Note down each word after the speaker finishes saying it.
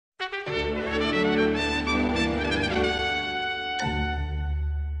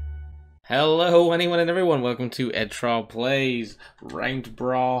Hello, anyone and everyone. Welcome to Edtrawl Plays Ranked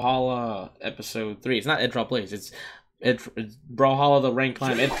Brawlhalla Episode 3. It's not Edtrawl Plays, it's Brawlhalla the Rank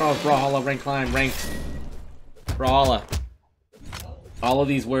Climb. Edtrawls Brawlhalla Rank Climb, Ranked Brawlhalla. All of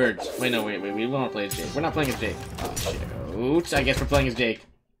these words. Wait, we don't want to play as Jake. We're not playing as Jake. Oh, shit. Oops, I guess we're playing as Jake.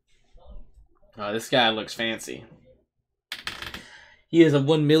 Oh, this guy looks fancy. He has a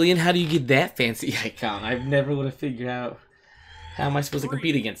 1 million. How do you get that fancy icon? I've never would have figured out. How am I supposed to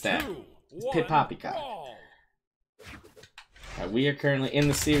compete against that? It's Pit Poppycock. We are currently in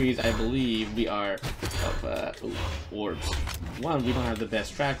the series. I believe we are of orbs. One, we don't have the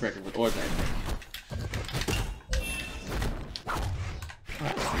best track record with orbs, I think.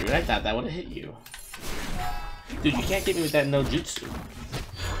 Oh, dude, I thought that would have hit you. Dude, you can't get me with that no jutsu.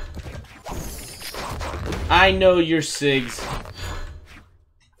 I know your SIGs.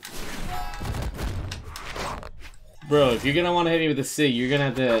 Bro, if you're gonna want to hit me with a SIG, you're gonna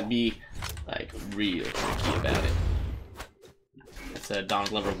have to be like real tricky about it. That's a Don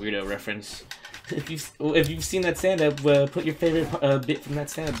Glover weirdo reference. If you've seen that stand-up, put your favorite bit from that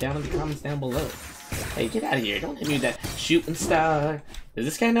stand-up down in the comments down below. Hey, get out of here! Don't hit me with that shooting star. Does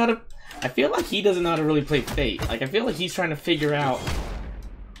this guy know how to? I feel like he doesn't know how to really play Fate. Like I feel like he's trying to figure out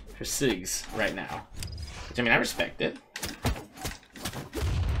her SIGs right now. Which I mean, I respect it.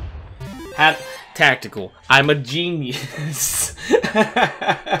 Tactical. I'm a genius.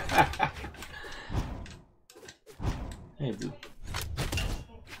 Hey, dude.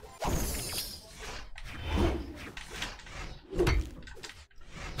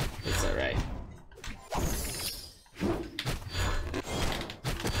 It's alright.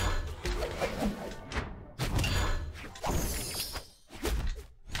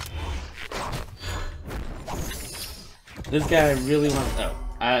 This guy really wants. Oh.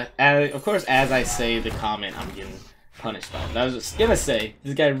 Of course, as I say the comment, I'm getting punished by it. I was just gonna say,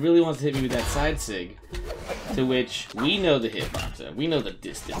 this guy really wants to hit me with that side SIG, to which we know the hitbox of, we know the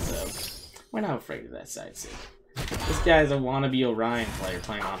distance of. We're not afraid of that side SIG. This guy's a wannabe Orion player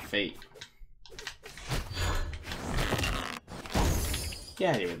playing on Fate. Get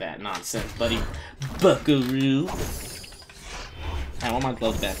out of here with that nonsense, buddy. Buckaroo. I want my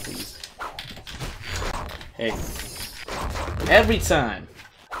glove back, please. Hey. Every time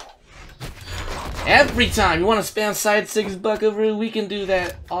you want to spam side SIGs, Buckaroo, we can do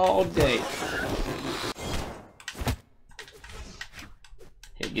that all day.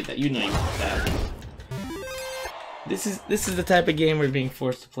 Hey, get that. You know you want that. This is the type of game we're being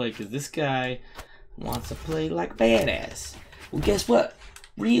forced to play because this guy wants to play like badass. Well, guess what?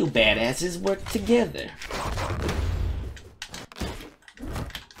 Real badasses work together.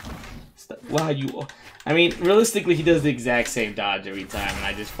 Wow, you. I mean, realistically, he does the exact same dodge every time, and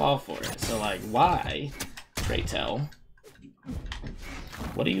I just fall for it. So, like, why? Pray tell.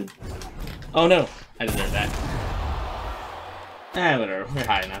 What are you? Oh, no. I deserve that. Whatever. We're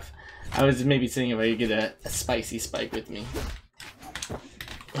high enough. I was maybe thinking if I could get a spicy spike with me.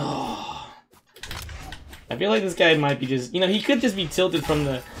 Oh. I feel like this guy might be just... You know, he could just be tilted from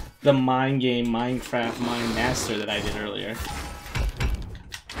the mind game, Minecraft Mind Master that I did earlier.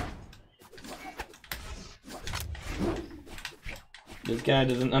 This guy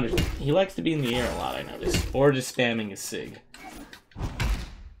doesn't understand. He likes to be in the air a lot, I noticed. Or just spamming his SIG.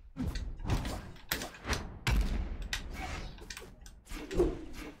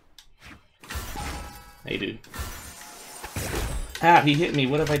 Hey, dude. Ah, he hit me.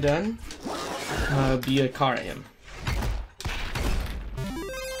 What have I done? Be a car at him.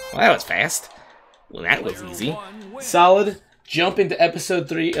 Well, that was fast. Well, that was easy. Solid. Jump into episode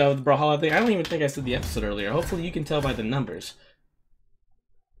 3 of the Brawlhalla thing. I don't even think I said the episode earlier. Hopefully you can tell by the numbers.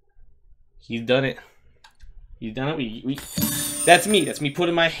 He's done it. He's done it. That's me. That's me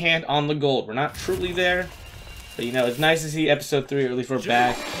putting my hand on the gold. We're not truly there. But, you know, it's nice to see episode 3, or at least we're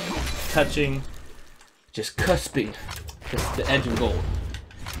back. Touching. Just cusping. Just the edge of gold.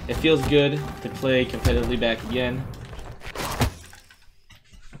 It feels good to play competitively back again.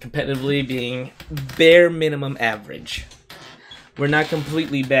 Competitively being bare minimum average. We're not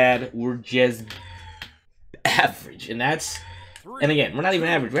completely bad. We're just average. And that's... And again, we're not even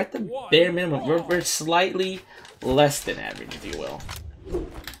average. We're at the bare minimum. We're slightly less than average, if you will.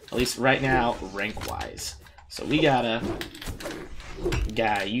 At least right now, rank-wise. So we gotta...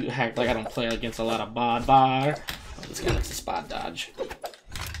 Guy, you act like I don't play against a lot of bod bar. Oh, this guy likes a spot dodge.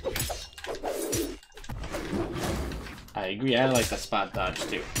 I agree, I like the spot dodge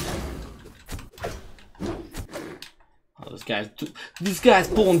too. Oh, this guy's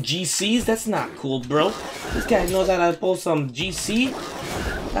pulling GCs? That's not cool, bro. This guy knows how to pull some GC?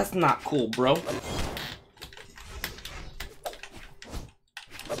 That's not cool, bro.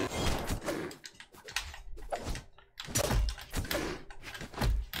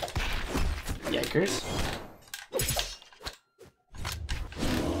 stickers.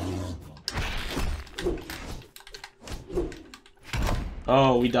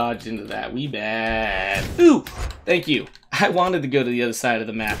 Oh, we dodged into that. We bad. Ooh, thank you. I wanted to go to the other side of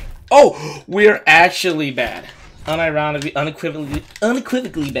the map. Oh, we're actually bad. Unironically,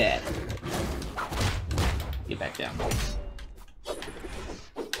 unequivocally bad. Get back down.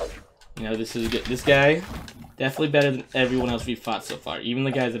 You know, this is good. This guy, definitely better than everyone else we've fought so far. Even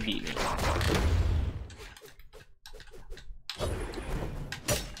the guys that beat me.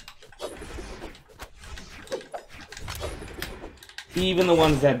 Even the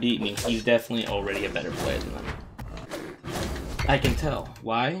ones that beat me, he's definitely already a better player than them. I can tell.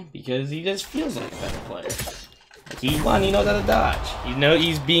 Why? Because he just feels like a better player. Like he won, he knows how to dodge. You know,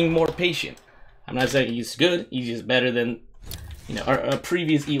 he's being more patient. I'm not saying he's good, he's just better than, you know, our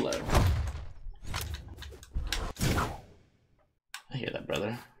previous Elo. I hear that,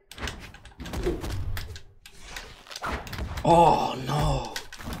 brother. Oh, no.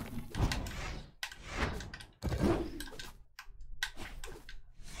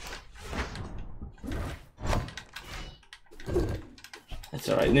 That's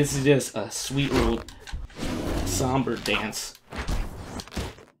alright, and this is just a sweet little somber dance.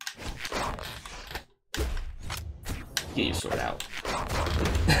 Get your sword out.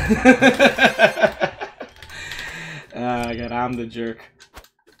 God, I'm the jerk.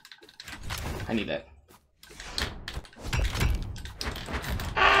 I need that.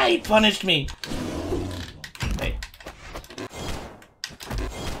 Ah, he punished me! Hey.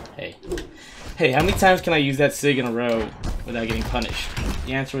 Hey. Hey, how many times can I use that sig in a row without getting punished?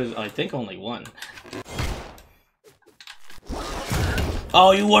 The answer is, I think, only one.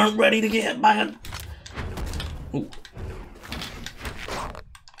 Oh, you weren't ready to get hit by a... Ooh.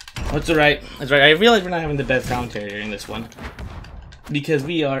 That's alright. That's right. I realize we're not having the best commentary during this one. Because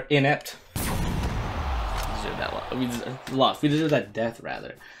we are inept. We deserve that loss. We deserve loss. We deserve that death,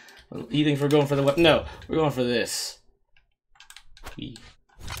 rather. You think we're going for the weapon? No, we're going for this.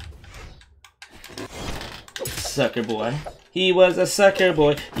 Sucker boy. He was a sucker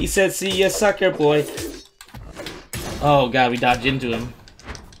boy. He said, see ya, sucker boy. Oh, God, we dodged into him.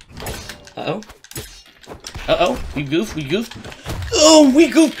 Uh-oh. Uh-oh. We goofed. We goofed. Oh, we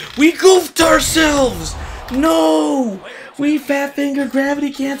goofed. We goofed ourselves. No. We fat finger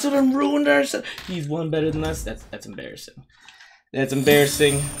gravity canceled and ruined ourselves. He's one better than us. That's embarrassing. That's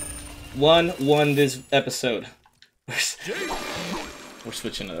embarrassing. One won this episode. We're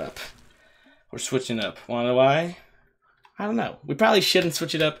switching it up. We're switching up. Wanna know why? I don't know. We probably shouldn't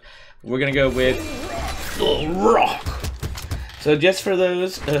switch it up. We're gonna go with rock. So just for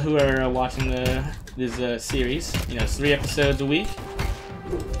those who are watching this series, you know, it's 3 episodes a week.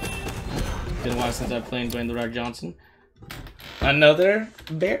 Been a while since I've played Dwayne The Rock Johnson. Another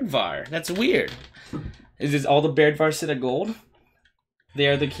Bairdvar. That's weird. Is this all the Bairdvar set of gold? They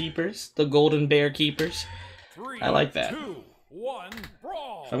are the keepers, the golden bear keepers. I like that. 2, 1,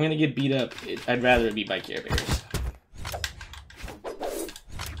 brawl. If I'm gonna get beat up, I'd rather it be by Care Bears.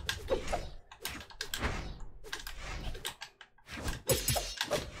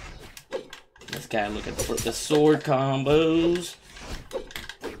 This guy looking for the sword combos.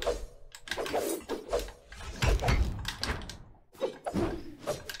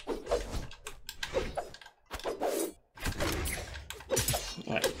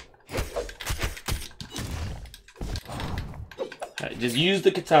 Alright, just use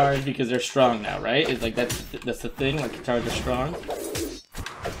the guitars because they're strong now, right? It's like that's the thing, like guitars are strong.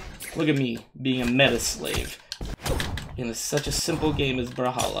 Look at me being a meta slave in such a simple game as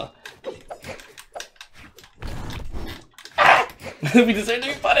Brawlhalla. We deserve to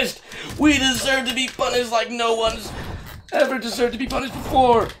be punished! We deserve to be punished like no one's ever deserved to be punished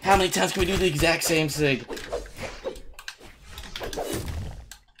before! How many times can we do the exact same sig?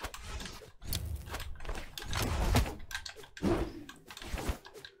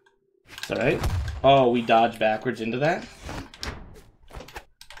 It's alright. Oh, we dodged backwards into that?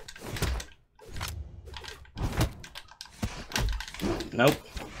 Nope.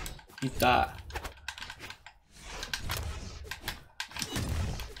 You thought.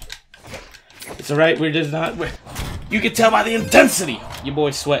 It's alright, we're just not... You can tell by the intensity! Your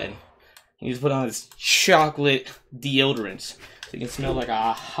boy's sweating. He just put on this chocolate deodorant. So you can smell like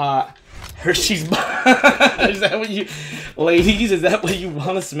a hot Hershey's bar. Is that what you... Ladies, is that what you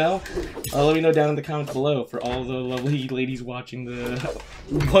want to smell? Let me know down in the comments below for all the lovely ladies watching the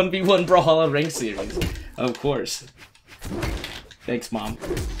 1v1 Brawlhalla rank series. Of course. Thanks, Mom.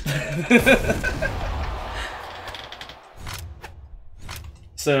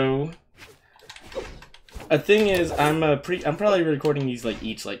 So... A thing is, I'm probably recording these like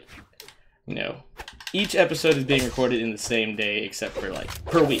each like, you know, each episode is being recorded in the same day, except for like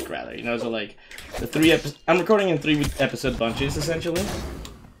per week rather. You know, so like the 3 episodes. I'm recording in 3 episode bunches essentially.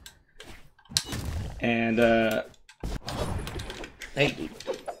 And hey, dude.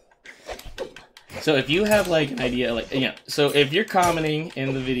 So if you have like an idea, like so if you're commenting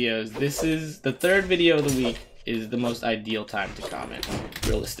in the videos, this is the 3rd video of the week is the most ideal time to comment,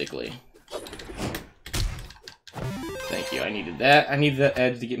 realistically. Thank you. I needed that. I needed that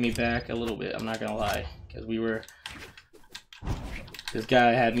edge to get me back a little bit. I'm not gonna lie, because this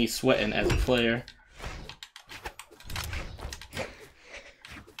guy had me sweating as a player.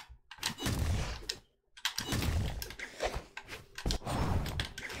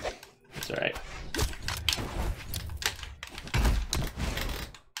 It's alright.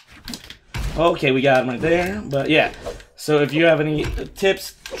 Okay, we got him right there. But yeah, so if you have any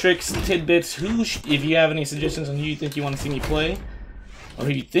tips, tricks, tidbits, if you have any suggestions on who you think you want to see me play, or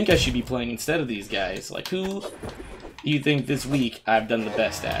who you think I should be playing instead of these guys, like who you think this week I've done the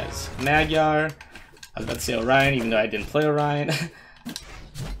best as? Magyar, I was about to say Orion, even though I didn't play Orion.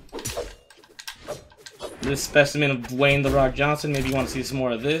 This specimen of Dwayne "The Rock" Johnson, maybe you want to see some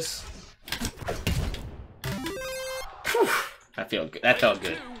more of this. Whew, that felt good. That felt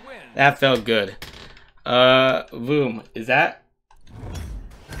good. That felt good. Boom. Is that?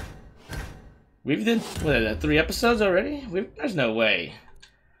 We've did what, 3 episodes already? There's no way.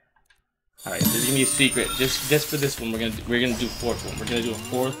 All right, this is gonna be a secret. Just for this one, we're gonna do 4th one. We're gonna do a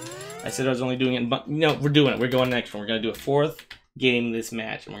 4th. I said I was only doing it, but no, we're doing it. We're going next one. We're gonna do a 4th game this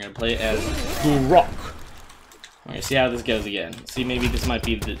match, and we're gonna play it as The Rock. We're gonna see how this goes again. See, maybe this might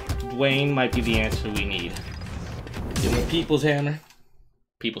be Dwayne might be the answer we need. Give him the People's Hammer.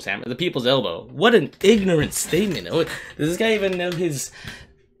 People's Hammer. The People's Elbow. What an ignorant statement. Oh, does this guy even know his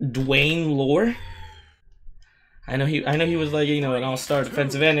Dwayne lore? I know he was like, you know, an all-star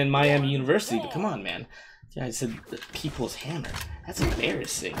defensive end in Miami University, but come on, man. Yeah, I said the People's Hammer. That's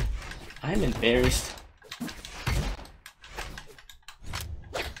embarrassing. I'm embarrassed.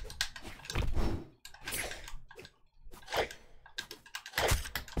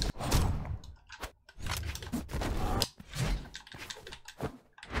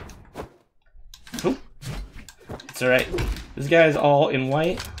 It's alright. This guy is all in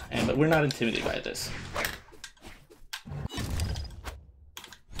white, but we're not intimidated by this.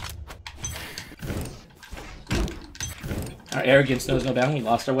 Our arrogance knows no bound. We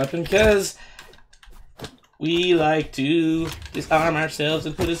lost our weapon because we like to disarm ourselves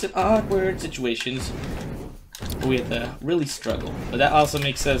and put us in awkward situations where we have to really struggle. But that also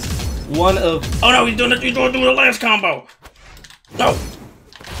makes us one of... Oh no, he's doing a lance combo! No!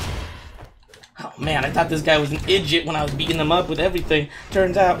 Oh man, I thought this guy was an idiot when I was beating him up with everything.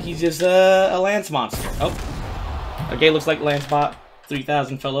 Turns out he's just a lance monster. Oh. Okay, looks like Lancebot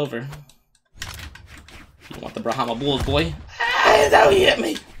 3000 fell over. You want the Brawlhalla Bulls, boy? Ah, that's how he hit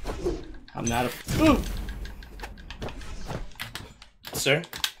me! I'm not a... Ooh. Sir?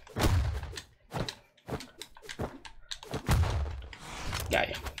 Got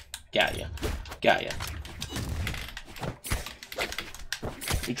ya. Got ya. Got ya.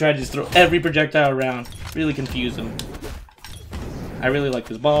 We tried to just throw every projectile around. Really confuse him. I really like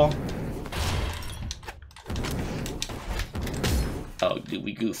this ball. Oh, dude,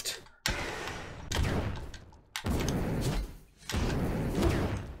 we goofed.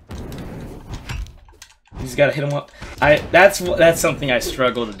 You just gotta hit him up. That's something I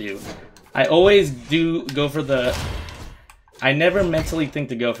struggle to do. I always do go for the... I never mentally think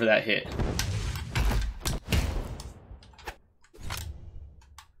to go for that hit.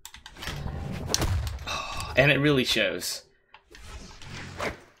 And it really shows.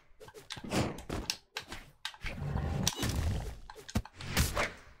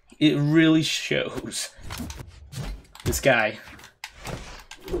 It really shows. This guy.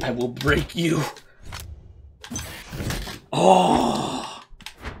 I will break you. Oh!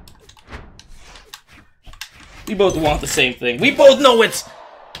 We both want the same thing. We both know it!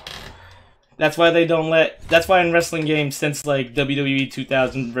 That's why they don't let... That's why in wrestling games since like WWE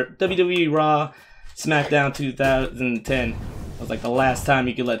 2000... WWE Raw... SmackDown 2010 was like the last time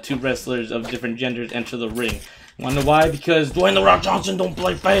you could let 2 wrestlers of different genders enter the ring. Wanna know why? Because Dwayne "The Rock" Johnson don't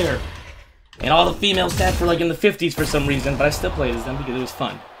play fair. And all the female stats were like in the 50s for some reason, but I still played as them because it was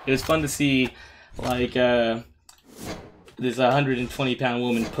fun. It was fun to see like this 120-pound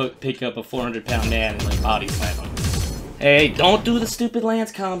woman pick up a 400-pound man and like body slam him. Hey, don't do the stupid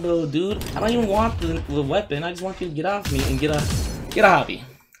lance combo, dude. I don't even want the weapon. I just want you to get off me and get a hobby.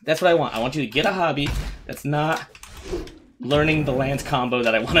 That's what I want. I want you to get a hobby that's not learning the lance combo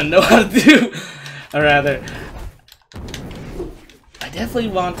that I want to know how to do. Or rather, I definitely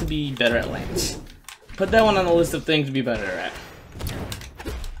want to be better at lance. Put that one on the list of things to be better at.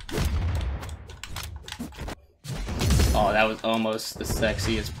 Oh, that was almost the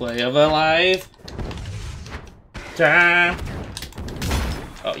sexiest play of a life. Time.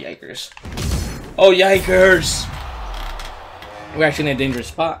 Oh, yikers. Oh, yikers! We're actually in a dangerous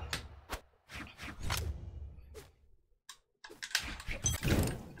spot.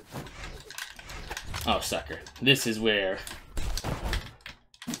 Oh, sucker. This is where...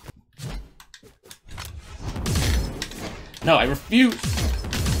 No, I refuse!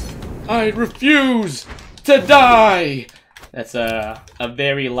 I refuse to die! That's a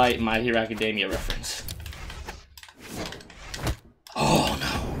very light My Hero Academia reference. Oh,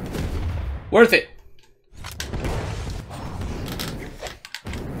 no. Worth it!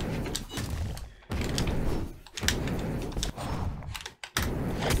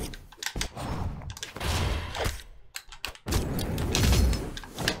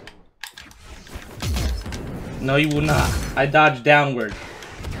 No, you will not. I dodged downward.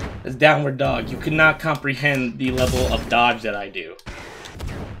 It's downward dog. You cannot comprehend the level of dodge that I do.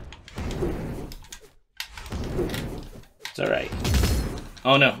 It's alright.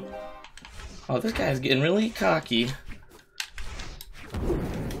 Oh no. Oh, this guy's getting really cocky.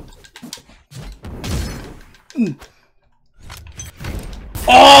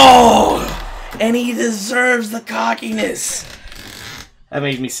 Oh! And he deserves the cockiness. That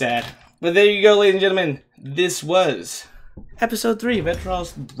made me sad. But there you go, ladies and gentlemen. This was episode 3 of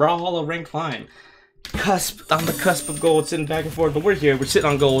Edtrawls Brawlhalla Rank Climb. On the cusp of gold, sitting back and forth, but we're here, we're sitting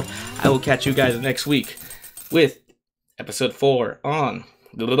on gold. I will catch you guys next week with episode 4 on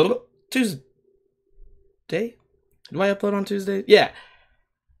Tuesday. Do I upload on Tuesday? Yeah.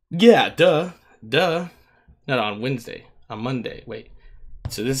 Yeah, duh. Not on Wednesday. On Monday. Wait.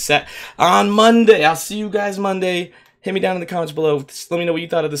 So this is on Monday. I'll see you guys Monday. Hit me down in the comments below. Let me know what you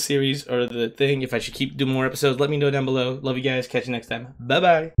thought of the series or the thing. If I should keep doing more episodes, let me know down below. Love you guys. Catch you next time.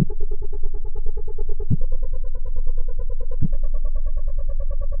 Bye-bye.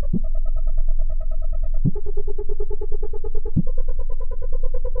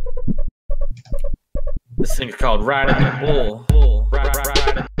 This thing is called Riding the Bull.